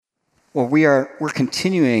Well, we're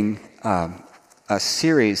continuing a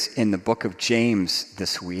series in the book of James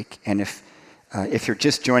this week, and if you're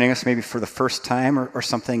just joining us maybe for the first time or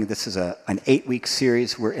something, this is an 8-week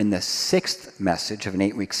series. We're in the 6th message of an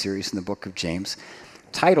 8-week series in the book of James,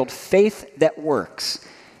 titled Faith That Works.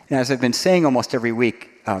 And as I've been saying almost every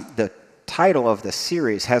week, the title of the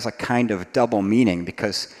series has a kind of double meaning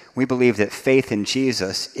because we believe that faith in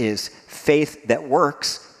Jesus is faith that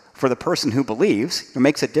works for the person who believes. It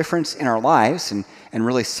makes a difference in our lives and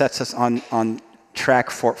really sets us on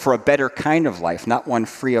track for a better kind of life, not one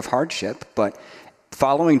free of hardship, but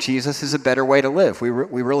following Jesus is a better way to live. We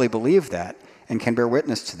really believe that and can bear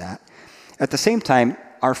witness to that. At the same time,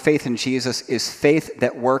 our faith in Jesus is faith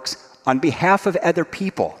that works on behalf of other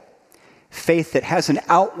people, faith that has an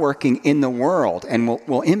outworking in the world and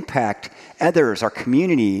will impact others, our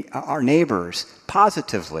community, our neighbors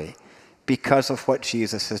positively because of what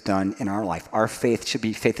Jesus has done in our life. Our faith should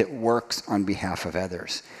be faith that works on behalf of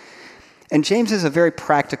others. And James is a very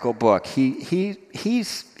practical book.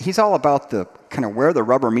 He's all about the kind of where the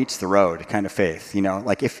rubber meets the road kind of faith. You know,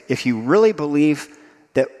 like if you really believe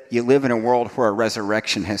that you live in a world where a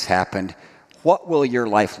resurrection has happened, what will your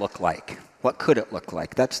life look like? What could it look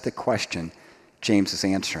like? That's the question James is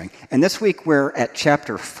answering. And this week we're at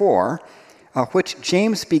chapter 4, which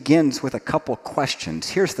James begins with a couple questions.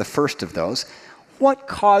 Here's the first of those. What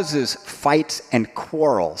causes fights and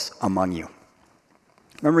quarrels among you?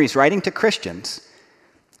 Remember, he's writing to Christians,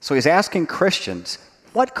 so he's asking Christians,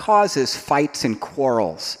 what causes fights and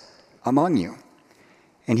quarrels among you?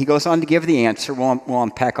 And he goes on to give the answer. We'll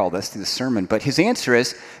unpack all this through the sermon, but his answer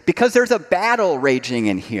is, because there's a battle raging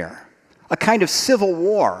in here, a kind of civil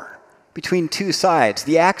war between two sides.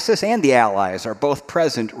 The Axis and the Allies are both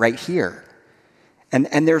present right here.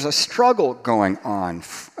 And there's a struggle going on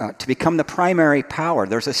to become the primary power.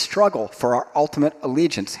 There's a struggle for our ultimate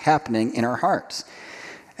allegiance happening in our hearts.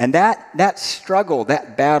 And that struggle,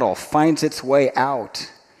 that battle, finds its way out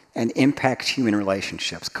and impacts human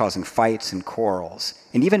relationships, causing fights and quarrels,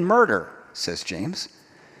 and even murder, says James.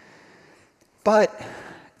 But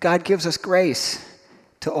God gives us grace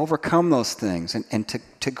to overcome those things and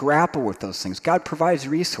to grapple with those things. God provides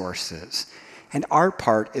resources. And our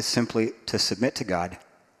part is simply to submit to God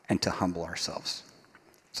and to humble ourselves.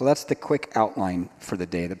 So that's the quick outline for the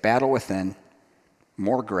day. The battle within,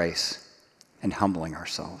 more grace, and humbling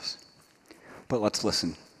ourselves. But let's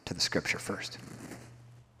listen to the scripture first.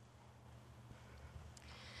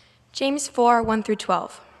 James 4, 1 through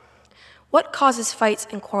 12. What causes fights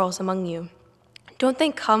and quarrels among you? Don't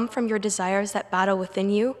they come from your desires that battle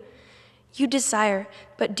within you? You desire,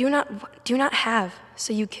 but do not have,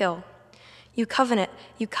 so you kill. You covet,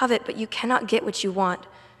 but you cannot get what you want,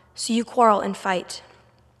 so you quarrel and fight.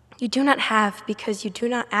 You do not have because you do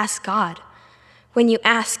not ask God. When you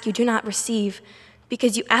ask, you do not receive,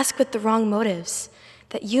 because you ask with the wrong motives,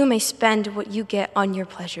 that you may spend what you get on your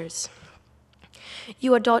pleasures.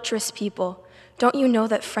 You adulterous people, don't you know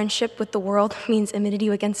that friendship with the world means enmity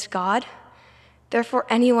against God? Therefore,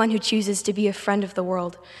 anyone who chooses to be a friend of the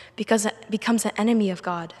world becomes an enemy of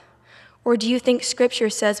God. Or do you think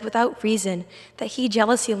Scripture says without reason that he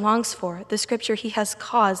jealously longs for the Scripture he has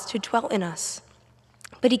caused to dwell in us?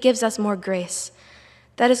 But he gives us more grace.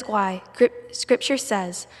 That is why Scripture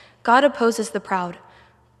says, God opposes the proud,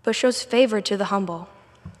 but shows favor to the humble.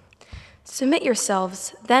 Submit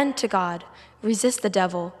yourselves then to God, resist the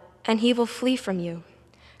devil, and he will flee from you.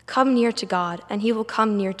 Come near to God, and he will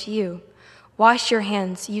come near to you. Wash your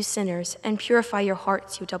hands, you sinners, and purify your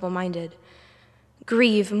hearts, you double-minded.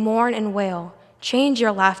 Grieve, mourn, and wail. Change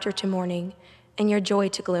your laughter to mourning and your joy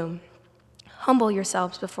to gloom. Humble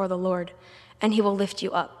yourselves before the Lord, and he will lift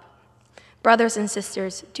you up. Brothers and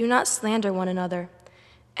sisters, do not slander one another.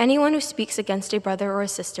 Anyone who speaks against a brother or a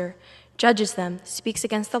sister judges them, speaks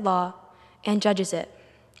against the law, and judges it.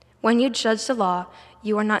 When you judge the law,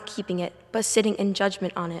 you are not keeping it, but sitting in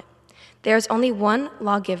judgment on it. There is only one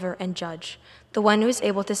lawgiver and judge, the one who is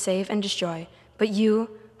able to save and destroy. But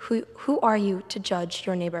you, who are you to judge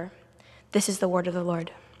your neighbor? This is the word of the Lord.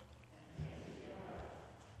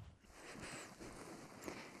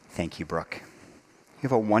 Thank you, Brooke. You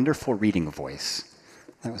have a wonderful reading voice.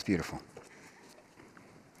 That was beautiful.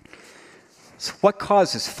 So what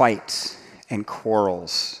causes fights and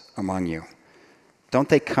quarrels among you? Don't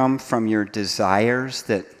they come from your desires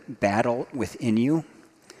that battle within you?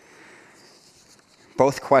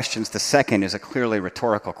 Both questions. The second is a clearly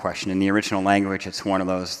rhetorical question. In the original language, it's one of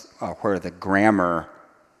those where the grammar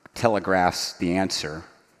telegraphs the answer,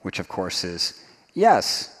 which of course is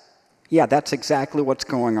yes. Yeah, that's exactly what's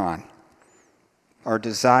going on. Our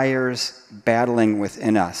desires battling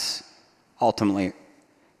within us ultimately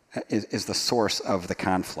is the source of the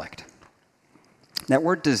conflict. That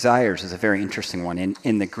word desires is a very interesting one.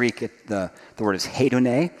 In the Greek, the word is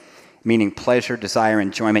hedone, meaning pleasure, desire,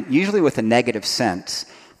 enjoyment, usually with a negative sense.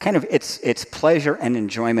 Kind of it's pleasure and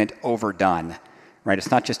enjoyment overdone, right?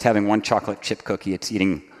 It's not just having one chocolate chip cookie, it's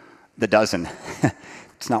eating the dozen.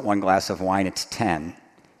 It's not one glass of wine, it's 10.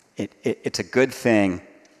 It's a good thing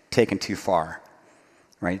taken too far,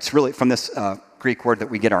 right? It's really from this Greek word that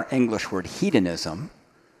we get our English word hedonism,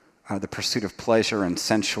 the pursuit of pleasure and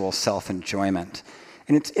sensual self-enjoyment.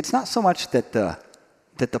 And it's not so much that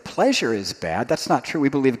the pleasure is bad. That's not true. We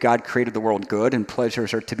believe God created the world good and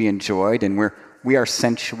pleasures are to be enjoyed, and we are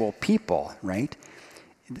sensual people, right?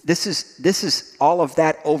 This is all of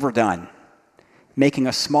that overdone, making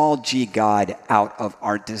a small g God out of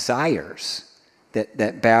our desires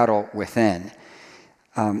that battle within.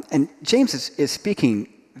 And James is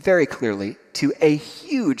speaking very clearly to a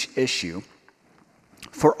huge issue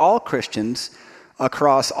for all Christians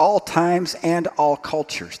across all times and all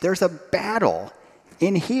cultures. There's a battle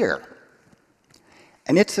in here.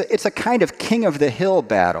 And it's a kind of king of the hill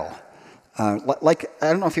battle. Like,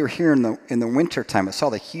 I don't know if you were here in the winter time. I saw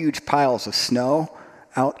the huge piles of snow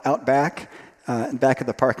out back in back of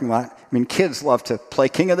the parking lot. I mean, kids love to play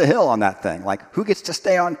king of the hill on that thing. Like, who gets to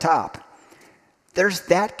stay on top? There's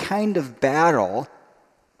that kind of battle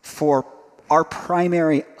for our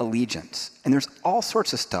primary allegiance. And there's all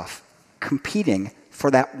sorts of stuff competing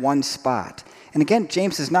for that one spot. And again,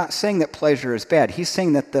 James is not saying that pleasure is bad. He's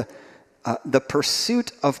saying that the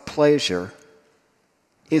pursuit of pleasure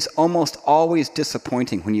is almost always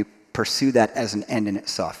disappointing when you pursue that as an end in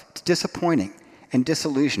itself. It's disappointing and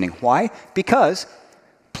disillusioning. Why? Because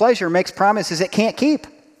pleasure makes promises it can't keep.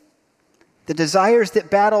 The desires that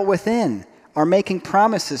battle within are making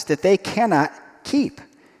promises that they cannot keep.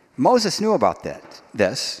 Moses knew about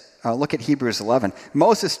this. Look at Hebrews 11.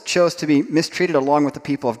 Moses chose to be mistreated along with the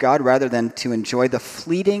people of God rather than to enjoy the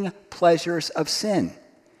fleeting pleasures of sin.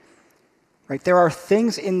 Right? There are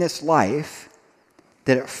things in this life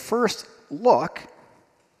that at first look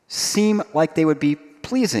seem like they would be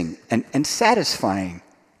pleasing and satisfying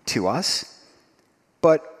to us,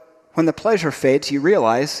 but when the pleasure fades, you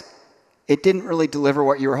realize it didn't really deliver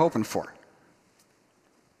what you were hoping for.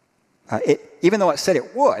 Even though it said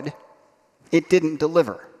it would, it didn't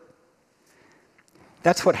deliver.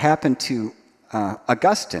 That's what happened to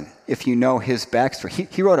Augustine, if you know his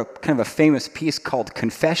backstory. He wrote a kind of a famous piece called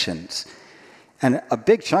Confessions, and a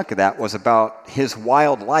big chunk of that was about his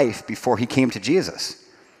wild life before he came to Jesus,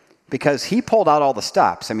 because he pulled out all the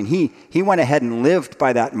stops. I mean, he went ahead and lived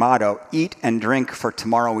by that motto, eat and drink for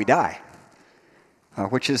tomorrow we die,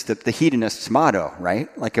 which is the hedonist's motto, right?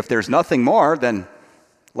 Like, if there's nothing more, then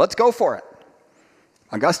let's go for it.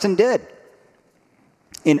 Augustine did.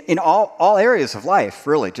 In all areas of life,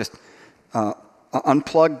 really, just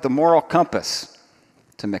unplugged the moral compass,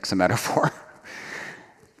 to mix a metaphor.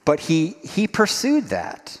 But he pursued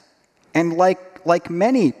that. And like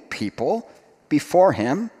many people before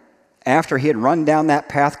him, after he had run down that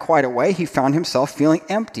path quite a way, he found himself feeling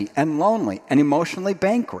empty and lonely and emotionally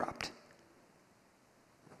bankrupt.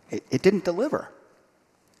 It didn't deliver.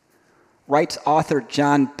 Writes author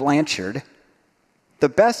John Blanchard, the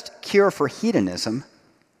best cure for hedonism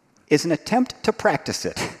is an attempt to practice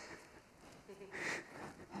it.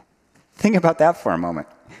 Think about that for a moment.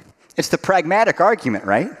 It's the pragmatic argument,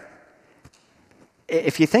 right?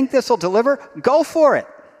 If you think this will deliver, go for it.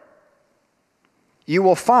 You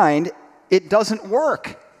will find it doesn't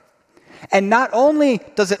work. And not only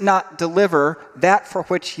does it not deliver that for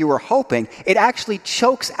which you were hoping, it actually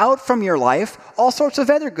chokes out from your life all sorts of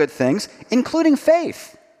other good things, including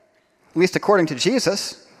faith, at least according to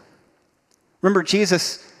Jesus. Remember,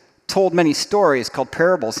 Jesus told many stories called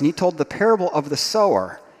parables, and he told the parable of the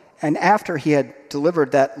sower. And after he had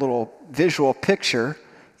delivered that little visual picture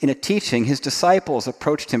in a teaching, his disciples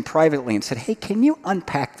approached him privately and said, "Hey, can you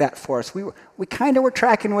unpack that for us? We kind of were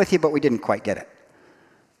tracking with you, but we didn't quite get it."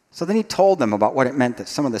 So then he told them about what it meant that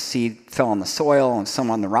some of the seed fell on the soil and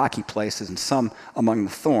some on the rocky places and some among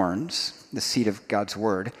the thorns, the seed of God's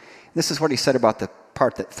word. This is what he said about the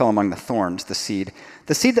part that fell among the thorns, the seed.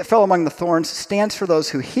 The seed that fell among the thorns stands for those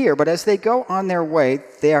who hear, but as they go on their way,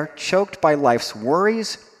 they are choked by life's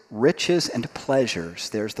worries, riches, and pleasures.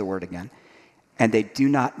 There's the word again. And they do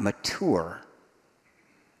not mature,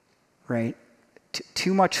 right?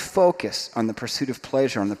 Too much focus on the pursuit of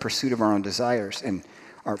pleasure, on the pursuit of our own desires, and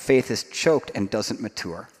our faith is choked and doesn't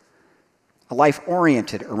mature. A life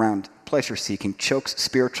oriented around pleasure-seeking chokes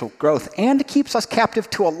spiritual growth and keeps us captive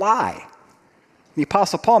to a lie. The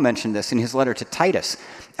Apostle Paul mentioned this in his letter to Titus.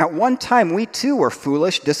 At one time, we too were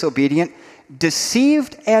foolish, disobedient,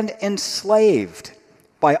 deceived and enslaved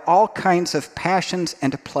by all kinds of passions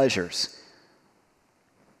and pleasures.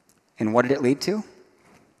 And what did it lead to?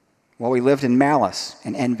 Well, we lived in malice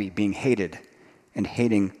and envy, being hated and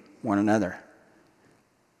hating one another.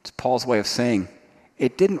 It's Paul's way of saying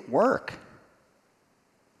it didn't work.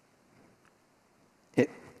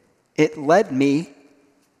 It led me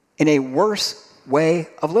in a worse way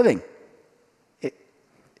of living. It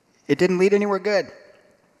didn't lead anywhere good.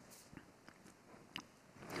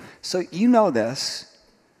 So you know this,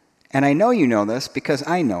 and I know you know this because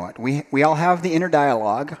I know it. We all have the inner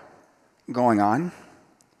dialogue going on,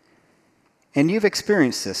 and you've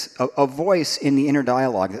experienced this, a voice in the inner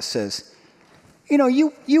dialogue that says,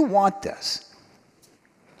 you want this.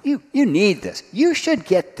 You need this. You should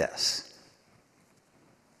get this.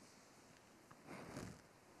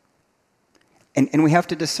 And we have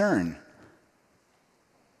to discern.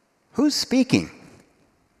 Who's speaking?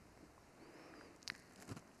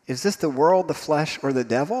 Is this the world, the flesh, or the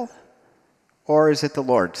devil? Or is it the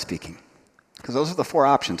Lord speaking? Because those are the four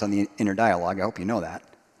options on the inner dialogue. I hope you know that.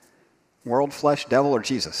 World, flesh, devil, or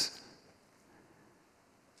Jesus?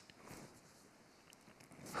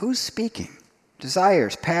 Who's speaking?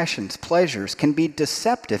 Desires, passions, pleasures can be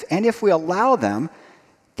deceptive, and if we allow them,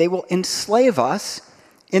 they will enslave us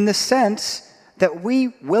in the sense that we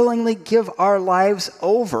willingly give our lives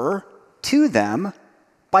over to them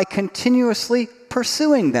by continuously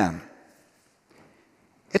pursuing them.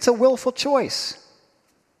 It's a willful choice.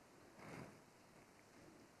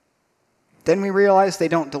 Then we realize they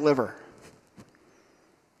don't deliver.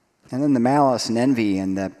 And then the malice and envy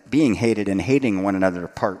and the being hated and hating one another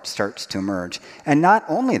part starts to emerge. And not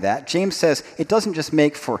only that, James says it doesn't just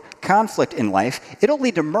make for conflict in life, it'll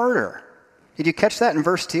lead to murder. Did you catch that in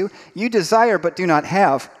verse 2? You desire but do not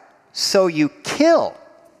have, so you kill.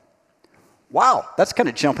 Wow, that's kind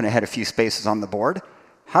of jumping ahead a few spaces on the board.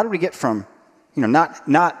 How did we get from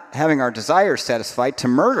not having our desires satisfied to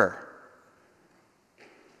murder?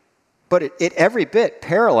 But it every bit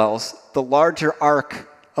parallels the larger arc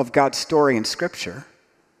of God's story in Scripture.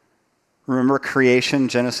 Remember creation,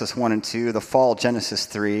 Genesis 1 and 2, the fall, Genesis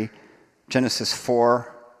 3, Genesis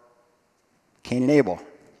 4, Cain and Abel.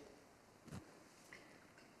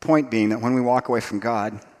 Point being that when we walk away from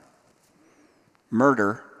God,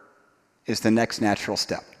 murder is the next natural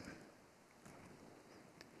step.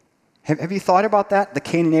 Have you thought about that, the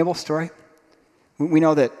Cain and Abel story? We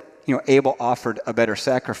know that Abel offered a better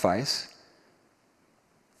sacrifice,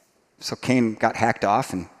 so Cain got hacked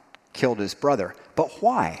off and killed his brother. But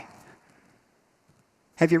why?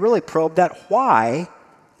 Have you really probed that? Why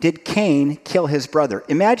did Cain kill his brother?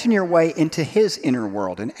 Imagine your way into his inner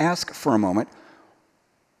world and ask for a moment,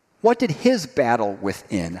 what did his battle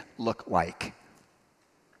within look like?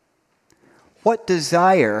 What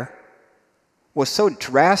desire was so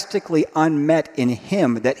drastically unmet in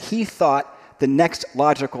him that he thought the next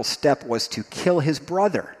logical step was to kill his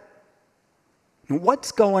brother? And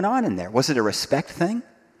what's going on in there? Was it a respect thing?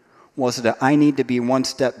 Was it I need to be one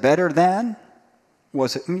step better than?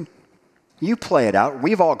 Was it, you play it out.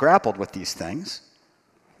 We've all grappled with these things.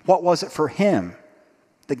 What was it for him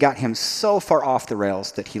that got him so far off the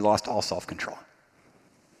rails that he lost all self-control?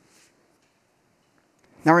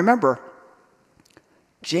 Now remember,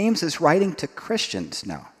 James is writing to Christians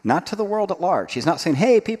now, not to the world at large. He's not saying,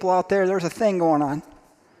 hey, people out there, there's a thing going on.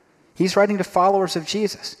 He's writing to followers of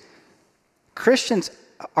Jesus. Christians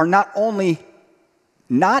are not only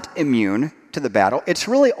not immune to the battle, it's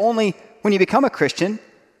really only when you become a Christian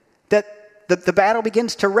that the battle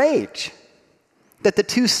begins to rage, that the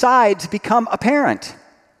two sides become apparent.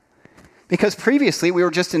 Because previously we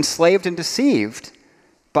were just enslaved and deceived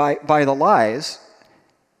by the lies,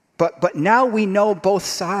 but now we know both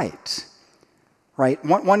sides, right?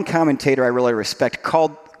 One commentator I really respect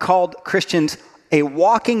called Christians a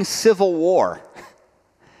walking civil war.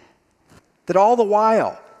 That all the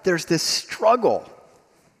while there's this struggle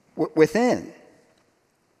within.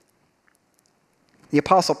 The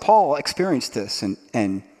Apostle Paul experienced this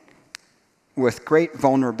and with great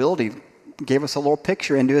vulnerability gave us a little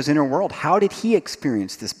picture into his inner world. How did he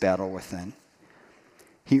experience this battle within?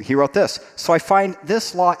 He wrote this, so I find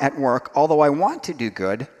this law at work, although I want to do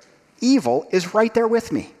good, evil is right there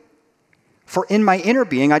with me. For in my inner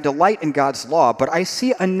being I delight in God's law, but I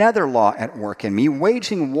see another law at work in me,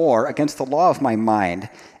 waging war against the law of my mind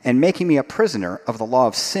and making me a prisoner of the law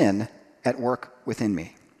of sin at work within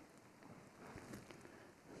me.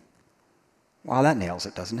 Wow, that nails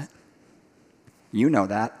it, doesn't it? You know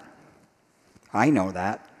that. I know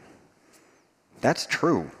that. That's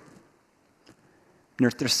true.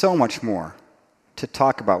 There's so much more to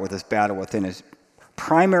talk about with this battle within is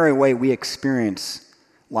primary way we experience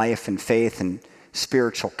life and faith and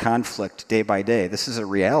spiritual conflict day by day. This is a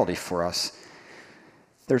reality for us.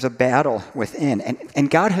 There's a battle within. And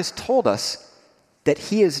God has told us that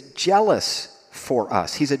he is jealous for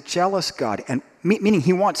us. He's a jealous God, and meaning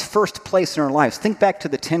he wants first place in our lives. Think back to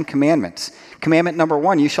the 10 Commandments. Commandment number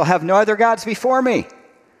 1, you shall have no other gods before me.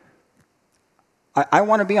 I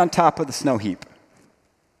want to be on top of the snow heap.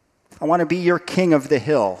 I want to be your king of the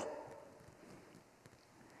hill.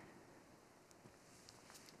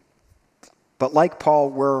 But like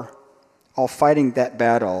Paul, we're all fighting that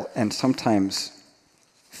battle and sometimes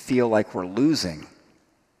feel like we're losing.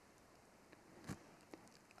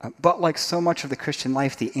 But like so much of the Christian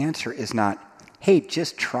life, the answer is not, hey,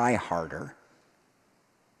 just try harder.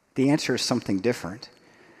 The answer is something different.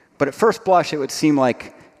 But at first blush, it would seem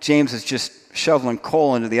like James is just shoveling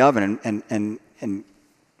coal into the oven and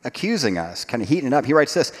accusing us, kind of heating it up. He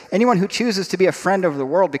writes this, anyone who chooses to be a friend of the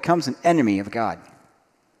world becomes an enemy of God.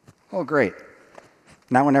 Oh, great.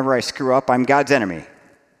 Now whenever I screw up, I'm God's enemy.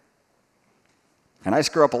 And I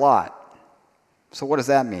screw up a lot. So what does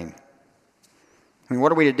that mean? I mean,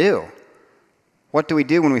 what are we to do? What do we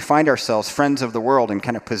do when we find ourselves friends of the world and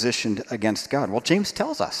kind of positioned against God? Well, James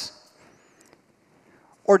tells us.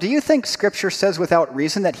 Or do you think Scripture says without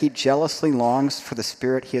reason that he jealously longs for the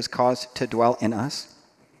Spirit he has caused to dwell in us?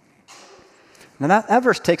 Now that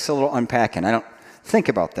verse takes a little unpacking. I don't think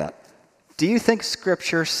about that. Do you think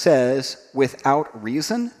Scripture says without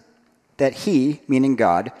reason that he, meaning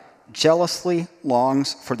God, jealously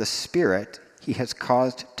longs for the Spirit he has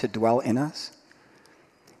caused to dwell in us?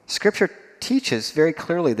 Scripture teaches very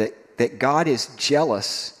clearly that God is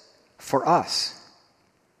jealous for us.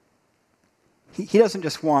 He doesn't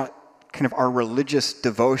just want kind of our religious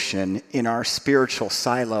devotion in our spiritual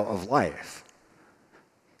silo of life.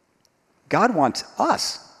 God wants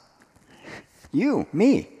us, you,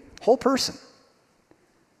 me, whole person.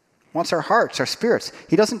 Wants our hearts, our spirits.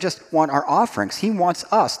 He doesn't just want our offerings. He wants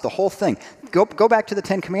us, the whole thing. Go back to the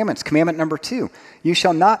 10 Commandments. Commandment number 2. You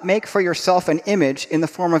shall not make for yourself an image in the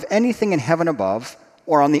form of anything in heaven above,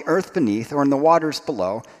 or on the earth beneath, or in the waters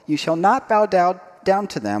below. You shall not bow down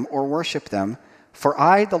to them or worship them, for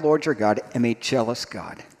I, the Lord your God, am a jealous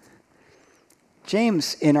God.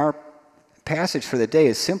 James, in our passage for the day,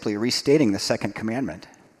 is simply restating the second commandment.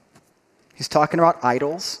 He's talking about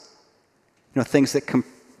idols, things that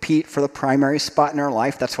compete for the primary spot in our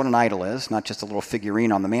life. That's what an idol is, not just a little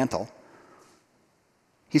figurine on the mantle.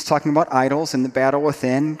 He's talking about idols and the battle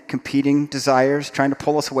within, competing desires, trying to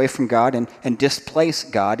pull us away from God and displace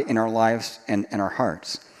God in our lives and our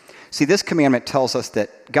hearts. See, this commandment tells us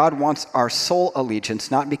that God wants our sole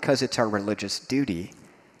allegiance, not because it's our religious duty,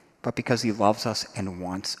 but because he loves us and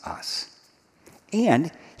wants us.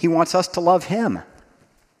 And he wants us to love him.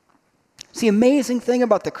 It's the amazing thing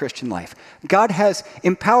about the Christian life. God has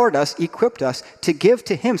empowered us, equipped us to give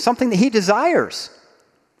to him something that he desires.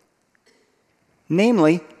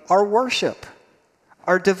 Namely, our worship,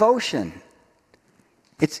 our devotion.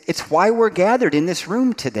 It's why we're gathered in this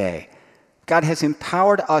room today. God has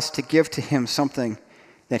empowered us to give to him something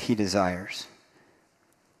that he desires.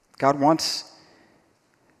 God wants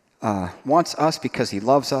us because he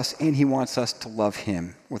loves us, and he wants us to love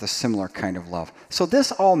him with a similar kind of love. So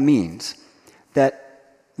this all means that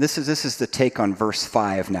this is the take on verse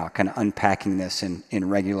 5 now, kind of unpacking this in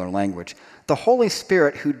regular language. The Holy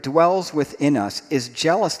Spirit who dwells within us is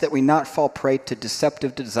jealous that we not fall prey to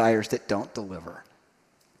deceptive desires that don't deliver.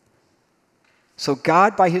 So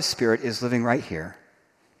God, by his Spirit, is living right here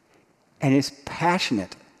and is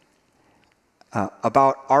passionate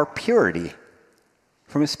about our purity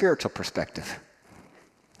from a spiritual perspective.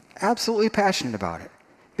 Absolutely passionate about it.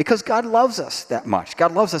 Because God loves us that much.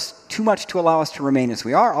 God loves us too much to allow us to remain as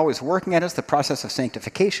we are, always working at us, the process of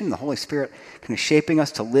sanctification, the Holy Spirit kind of shaping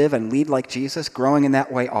us to live and lead like Jesus, growing in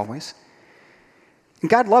that way always. And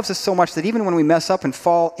God loves us so much that even when we mess up and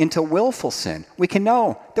fall into willful sin, we can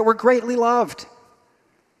know that we're greatly loved.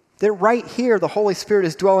 That right here, the Holy Spirit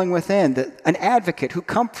is dwelling within, an advocate who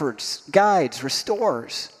comforts, guides,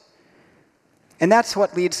 restores. And that's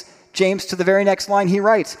what leads James to the very next line he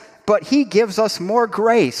writes. But he gives us more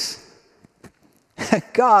grace.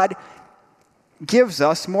 God gives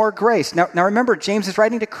us more grace. Now remember, James is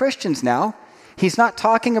writing to Christians now. He's not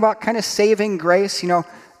talking about kind of saving grace,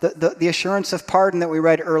 the assurance of pardon that we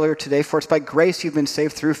read earlier today. For it's by grace you've been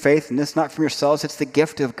saved through faith, and this not from yourselves, it's the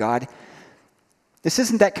gift of God. This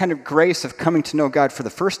isn't that kind of grace of coming to know God for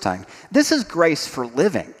the first time. This is grace for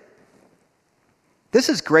living. This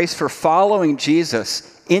is grace for following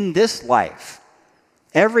Jesus in this life.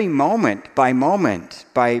 Every moment,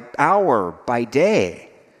 by hour, by day.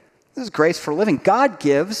 This is grace for living. God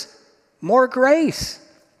gives more grace.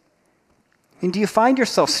 And do you find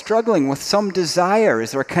yourself struggling with some desire?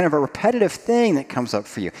 Is there a kind of a repetitive thing that comes up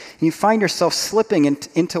for you? And you find yourself slipping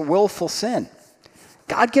into willful sin.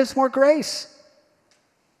 God gives more grace.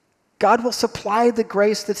 God will supply the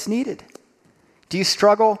grace that's needed. Do you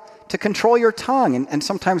struggle to control your tongue and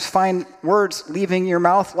sometimes find words leaving your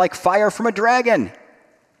mouth like fire from a dragon?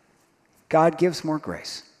 God gives more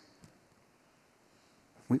grace.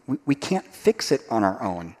 We can't fix it on our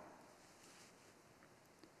own.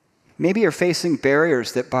 Maybe you're facing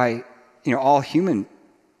barriers that by all human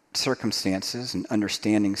circumstances and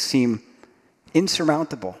understanding seem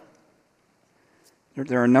insurmountable.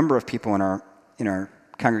 There are a number of people in our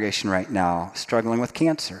congregation right now struggling with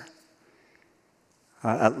cancer.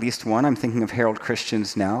 At least one, I'm thinking of Herald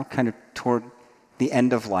Christians now, kind of toward the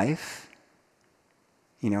end of life.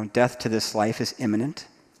 Death to this life is imminent.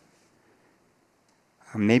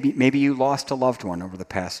 Maybe you lost a loved one over the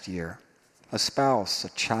past year. A spouse, a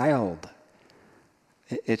child.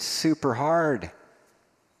 It's super hard.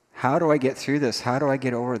 How do I get through this? How do I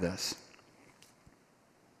get over this?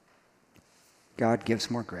 God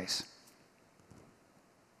gives more grace.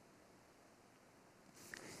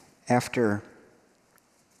 After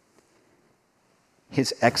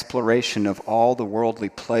his exploration of all the worldly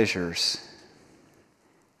pleasures,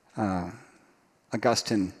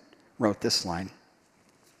 Augustine wrote this line: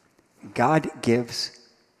 God gives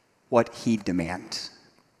what he demands.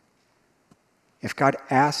 If God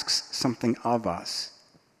asks something of us,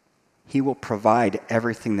 he will provide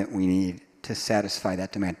everything that we need to satisfy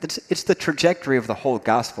that demand. It's the trajectory of the whole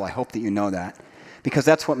gospel. I hope that you know that, because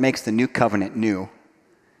that's what makes the new covenant new.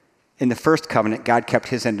 In the first covenant, God kept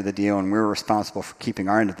his end of the deal, and we were responsible for keeping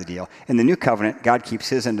our end of the deal. In the new covenant, God keeps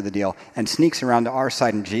his end of the deal and sneaks around to our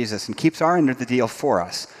side in Jesus and keeps our end of the deal for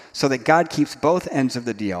us, so that God keeps both ends of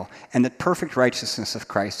the deal, and the perfect righteousness of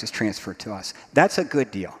Christ is transferred to us. That's a good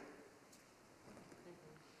deal.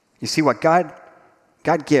 You see, what God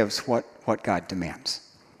gives what God demands.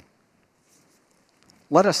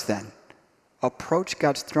 Let us then approach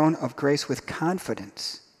God's throne of grace with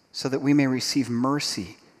confidence, so that we may receive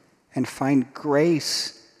mercy and find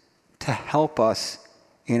grace to help us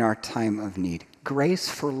in our time of need. Grace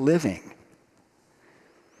for living.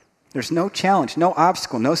 There's no challenge, no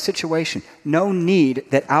obstacle, no situation, no need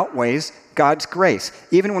that outweighs God's grace.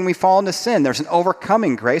 Even when we fall into sin, there's an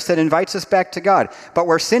overcoming grace that invites us back to God. But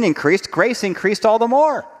where sin increased, grace increased all the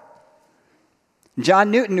more.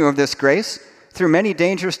 John Newton knew of this grace. Through many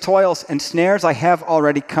dangers, toils, and snares I have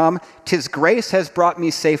already come. 'Tis grace has brought me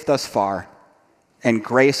safe thus far, and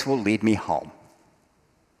grace will lead me home.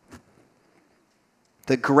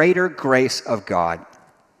 The greater grace of God.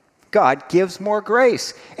 God gives more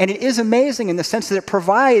grace. And it is amazing in the sense that it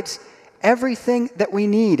provides everything that we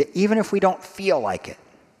need, even if we don't feel like it.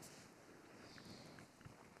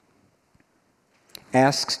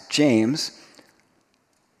 Asks James,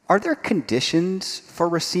 are there conditions for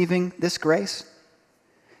receiving this grace?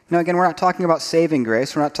 Now, again, we're not talking about saving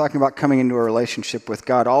grace. We're not talking about coming into a relationship with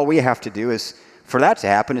God. All we have to do is, for that to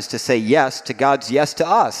happen, is to say yes to God's yes to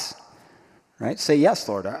us. Right? Say, yes,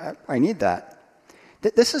 Lord, I need that.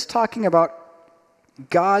 This is talking about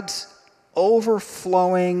God's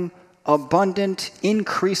overflowing, abundant,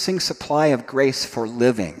 increasing supply of grace for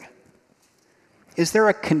living. Is there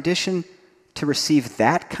a condition to receive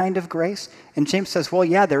that kind of grace? And James says, well,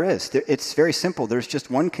 yeah, there is. It's very simple. There's just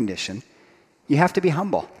one condition. You have to be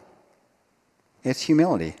humble. It's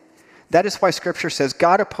humility. That is why Scripture says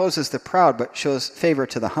God opposes the proud but shows favor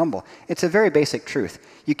to the humble. It's a very basic truth.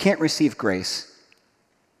 You can't receive grace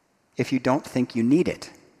if you don't think you need it.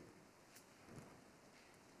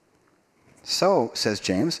 So, says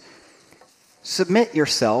James, submit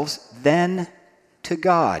yourselves then to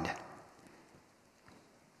God.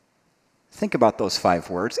 Think about those 5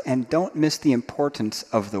 words and don't miss the importance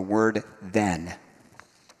of the word then.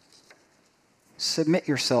 Submit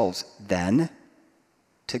yourselves then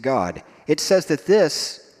to God. It says that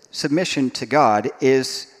this submission to God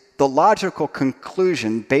is the logical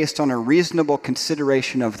conclusion based on a reasonable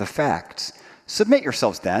consideration of the facts. Submit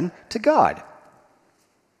yourselves then to God.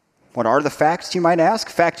 What are the facts, you might ask?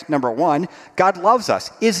 Fact number 1, God loves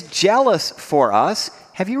us, is jealous for us.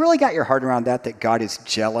 Have you really got your heart around that God is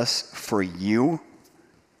jealous for you?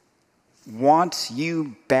 Wants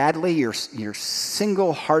you badly, your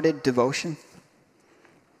single-hearted devotion?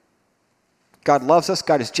 God loves us,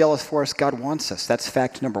 God is jealous for us, God wants us. That's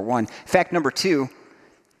fact number 1. Fact number 2,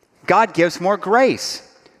 God gives more grace.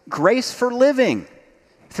 Grace for living.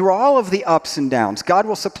 Through all of the ups and downs, God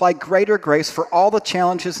will supply greater grace for all the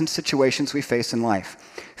challenges and situations we face in life.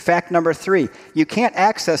 Fact number 3, you can't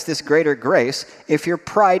access this greater grace if your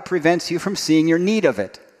pride prevents you from seeing your need of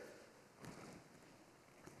it.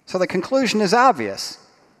 So the conclusion is obvious.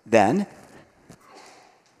 Then,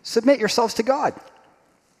 submit yourselves to God.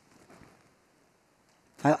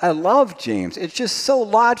 I love James. It's just so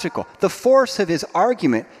logical. The force of his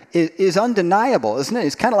argument is undeniable, isn't it?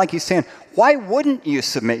 It's kind of like he's saying, why wouldn't you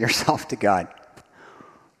submit yourself to God?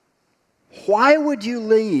 Why would you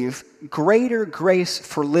leave greater grace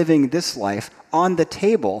for living this life on the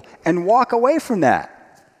table and walk away from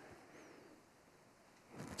that?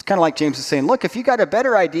 It's kind of like James is saying, look, if you got a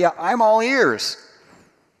better idea, I'm all ears.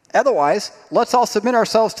 Otherwise, let's all submit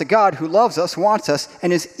ourselves to God who loves us, wants us,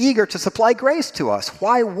 and is eager to supply grace to us.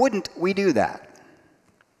 Why wouldn't we do that?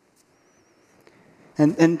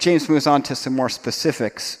 And James moves on to some more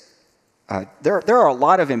specifics. There are a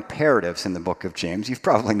lot of imperatives in the book of James. You've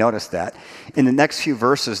probably noticed that. In the next few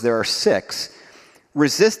verses, there are 6.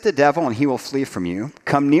 Resist the devil, and he will flee from you.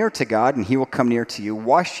 Come near to God, and he will come near to you.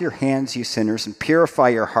 Wash your hands, you sinners, and purify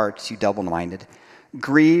your hearts, you double-minded.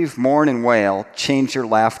 Grieve, mourn, and wail. Change your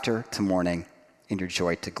laughter to mourning and your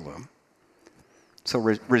joy to gloom. So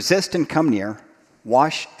resist and come near.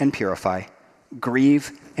 Wash and purify.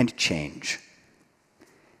 Grieve and change.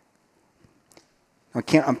 I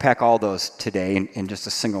can't unpack all those today in just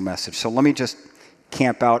a single message. So let me just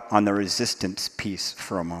camp out on the resistance piece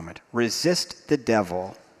for a moment. Resist the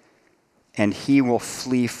devil, and he will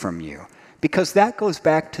flee from you. Because that goes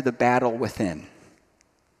back to the battle within.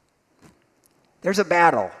 There's a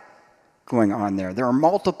battle going on there. There are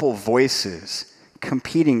multiple voices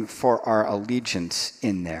competing for our allegiance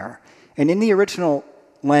in there. And in the original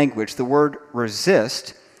language, the word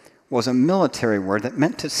resist was a military word that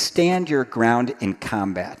meant to stand your ground in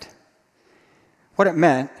combat. What it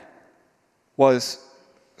meant was,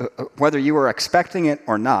 whether you were expecting it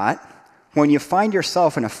or not, when you find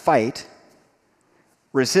yourself in a fight,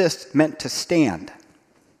 resist meant to stand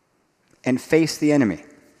and face the enemy.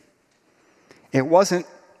 It wasn't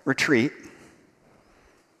retreat.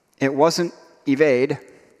 It wasn't evade.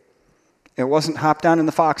 It wasn't hop down in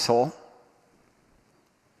the foxhole.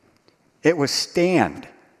 It was stand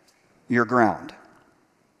your ground.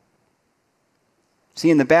 See,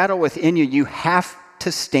 in the battle within you, you have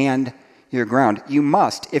to stand your ground. You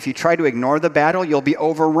must. If you try to ignore the battle, you'll be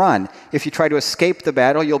overrun. If you try to escape the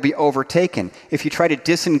battle, you'll be overtaken. If you try to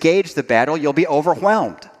disengage the battle, you'll be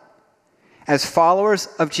overwhelmed. As followers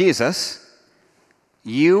of Jesus,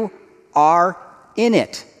 you are in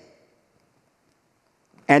it.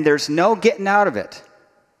 And there's no getting out of it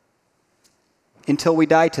until we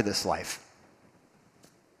die to this life.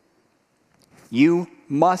 You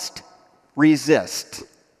must resist.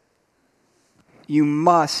 You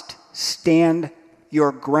must stand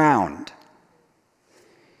your ground.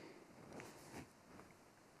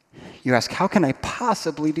 You ask, how can I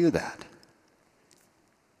possibly do that?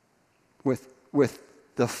 With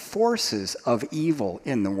the forces of evil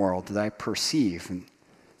in the world that I perceive and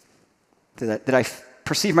that I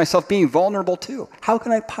perceive myself being vulnerable to. How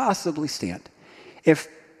can I possibly stand?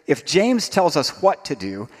 If James tells us what to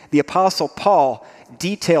do, the Apostle Paul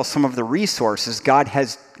details some of the resources God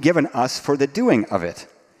has given us for the doing of it.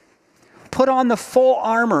 Put on the full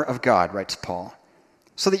armor of God, writes Paul,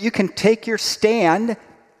 so that you can take your stand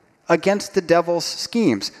against the devil's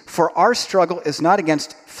schemes. For our struggle is not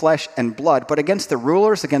against flesh and blood, but against the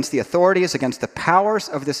rulers, against the authorities, against the powers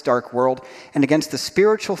of this dark world, and against the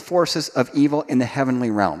spiritual forces of evil in the heavenly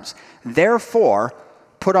realms. Therefore,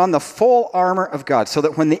 put on the full armor of God, so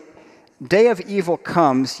that when the day of evil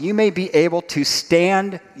comes, you may be able to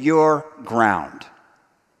stand your ground.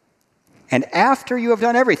 And after you have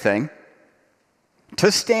done everything, to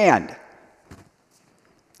stand.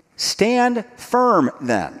 Stand firm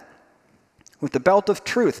then, with the belt of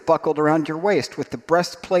truth buckled around your waist, with the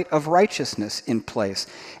breastplate of righteousness in place,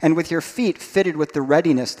 and with your feet fitted with the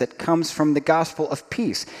readiness that comes from the gospel of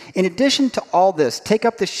peace. In addition to all this, take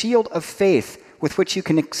up the shield of faith, with which you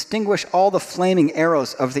can extinguish all the flaming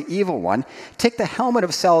arrows of the evil one. Take the helmet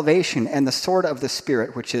of salvation and the sword of the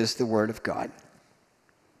Spirit, which is the word of God.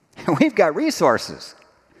 We've got resources.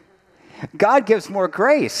 God gives more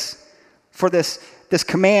grace for this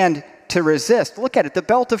command to resist. Look at it, the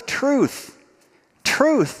belt of truth.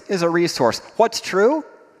 Truth is a resource. What's true?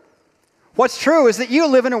 What's true is that you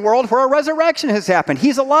live in a world where a resurrection has happened.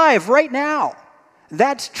 He's alive right now.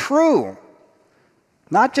 That's true.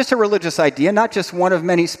 Not just a religious idea, not just one of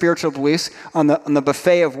many spiritual beliefs on the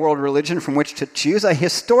buffet of world religion from which to choose. A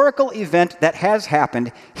historical event that has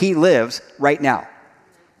happened. He lives right now.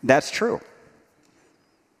 That's true.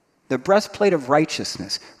 The breastplate of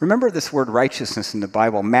righteousness. Remember this word righteousness in the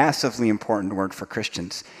Bible, massively important word for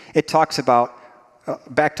Christians. It talks about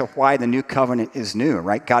back to why the new covenant is new,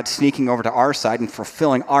 right? God sneaking over to our side and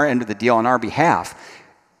fulfilling our end of the deal on our behalf.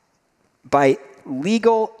 By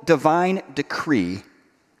legal divine decree,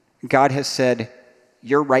 God has said,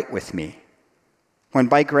 you're right with me. When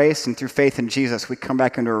by grace and through faith in Jesus, we come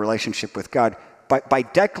back into a relationship with God, by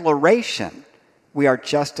declaration, we are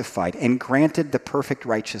justified and granted the perfect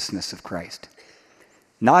righteousness of Christ.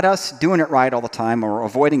 Not us doing it right all the time or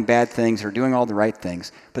avoiding bad things or doing all the right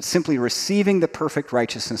things, but simply receiving the perfect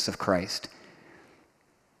righteousness of Christ.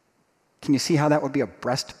 Can you see how that would be a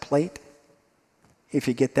breastplate? If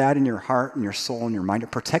you get that in your heart and your soul and your mind,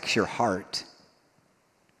 it protects your heart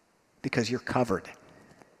because you're covered.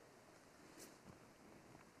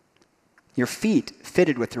 Your feet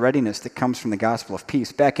fitted with the readiness that comes from the gospel of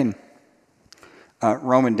peace. Back in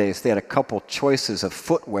Roman days, they had a couple choices of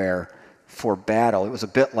footwear for battle. It was a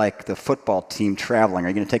bit like the football team traveling. Are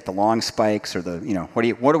you going to take the long spikes or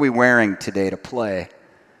what are we wearing today to play?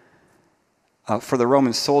 For the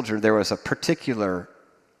Roman soldier, there was a particular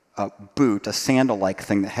boot, a sandal-like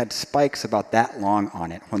thing that had spikes about that long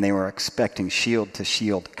on it when they were expecting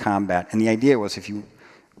shield-to-shield combat. And the idea was if you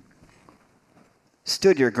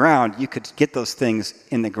stood your ground, you could get those things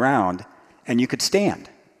in the ground and you could stand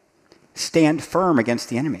firm against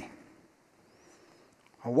the enemy.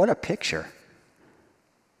 Oh, what a picture.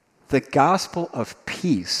 The gospel of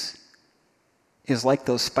peace is like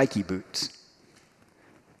those spiky boots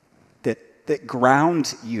that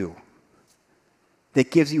grounds you,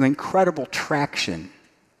 that gives you incredible traction,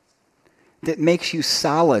 that makes you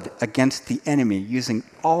solid against the enemy using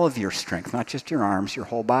all of your strength, not just your arms, your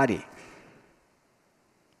whole body.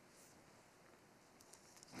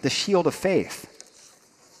 The shield of faith.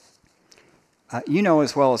 You know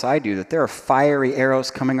as well as I do that there are fiery arrows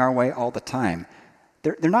coming our way all the time.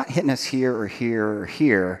 They're not hitting us here or here or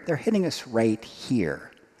here. They're hitting us right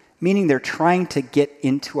here, meaning they're trying to get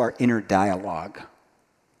into our inner dialogue.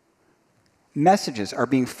 Messages are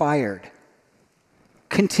being fired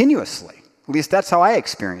continuously. At least that's how I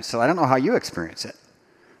experience it. So I don't know how you experience it.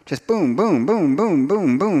 Just boom, boom, boom, boom,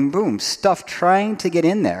 boom, boom, boom. Stuff trying to get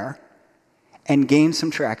in there and gain some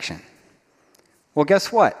traction. Well,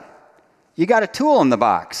 guess what? You got a tool in the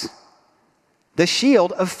box. The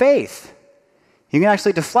shield of faith. You can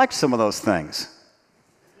actually deflect some of those things.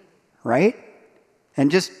 Right? And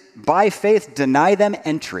just by faith deny them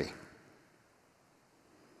entry.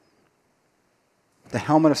 The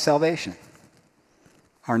helmet of salvation.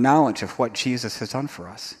 Our knowledge of what Jesus has done for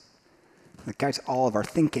us. That guides all of our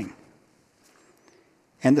thinking.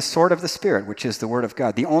 And the sword of the Spirit, which is the Word of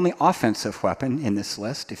God. The only offensive weapon in this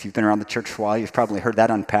list, if you've been around the church for a while, you've probably heard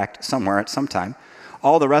that unpacked somewhere at some time.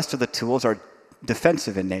 All the rest of the tools are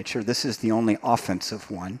defensive in nature. This is the only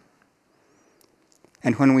offensive one.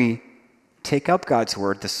 And when we take up God's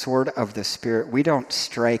Word, the sword of the Spirit, we don't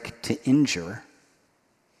strike to injure.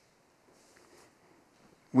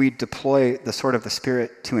 We deploy the sword of the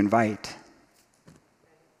Spirit to invite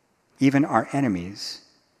even our enemies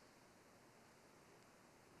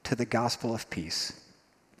to the gospel of peace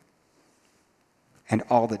and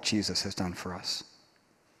all that Jesus has done for us.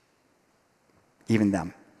 Even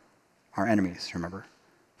them, our enemies, remember,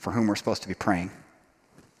 for whom we're supposed to be praying.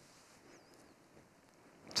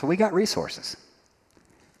 So we got resources.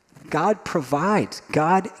 God provides.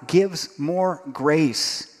 God gives more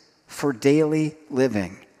grace for daily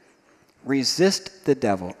living. Resist the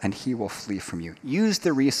devil and he will flee from you. Use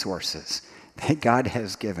the resources that God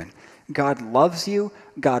has given. God loves you.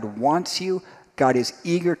 God wants you. God is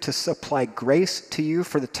eager to supply grace to you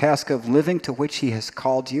for the task of living to which he has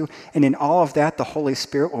called you. And in all of that, the Holy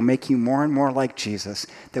Spirit will make you more and more like Jesus,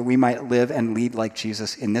 that we might live and lead like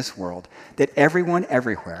Jesus in this world, that everyone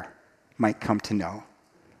everywhere might come to know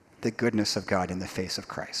the goodness of God in the face of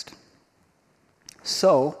Christ.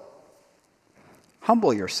 So,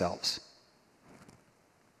 humble yourselves.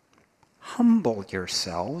 Humble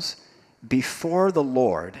yourselves before the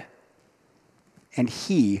Lord, and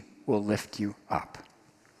he will lift you up.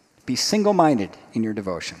 Be single-minded in your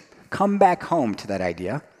devotion. Come back home to that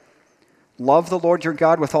idea. Love the Lord your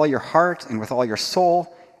God with all your heart and with all your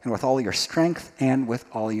soul and with all your strength and with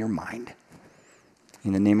all your mind.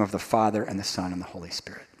 In the name of the Father and the Son and the Holy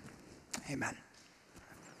Spirit. Amen.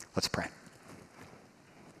 Let's pray.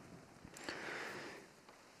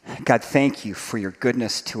 God, thank you for your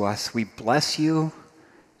goodness to us. We bless you.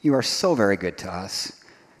 You are so very good to us.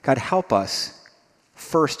 God, help us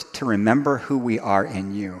first to remember who we are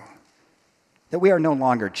in you, that we are no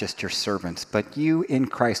longer just your servants, but you in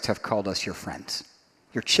Christ have called us your friends.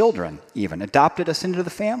 your children even, adopted us into the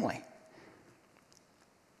family.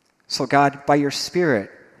 So God, by your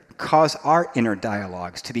Spirit, cause our inner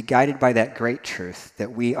dialogues to be guided by that great truth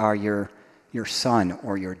that we are your son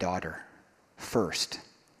or your daughter first,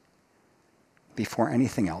 before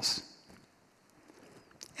anything else.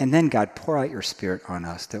 And then, God, pour out your Spirit on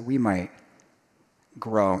us that we might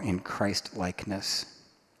grow in Christ-likeness.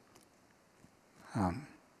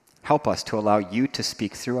 Help us to allow you to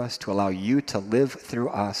speak through us, to allow you to live through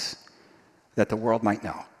us, that the world might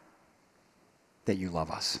know that you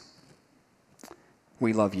love us.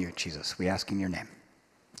 We love you, Jesus. We ask in your name.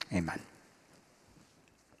 Amen.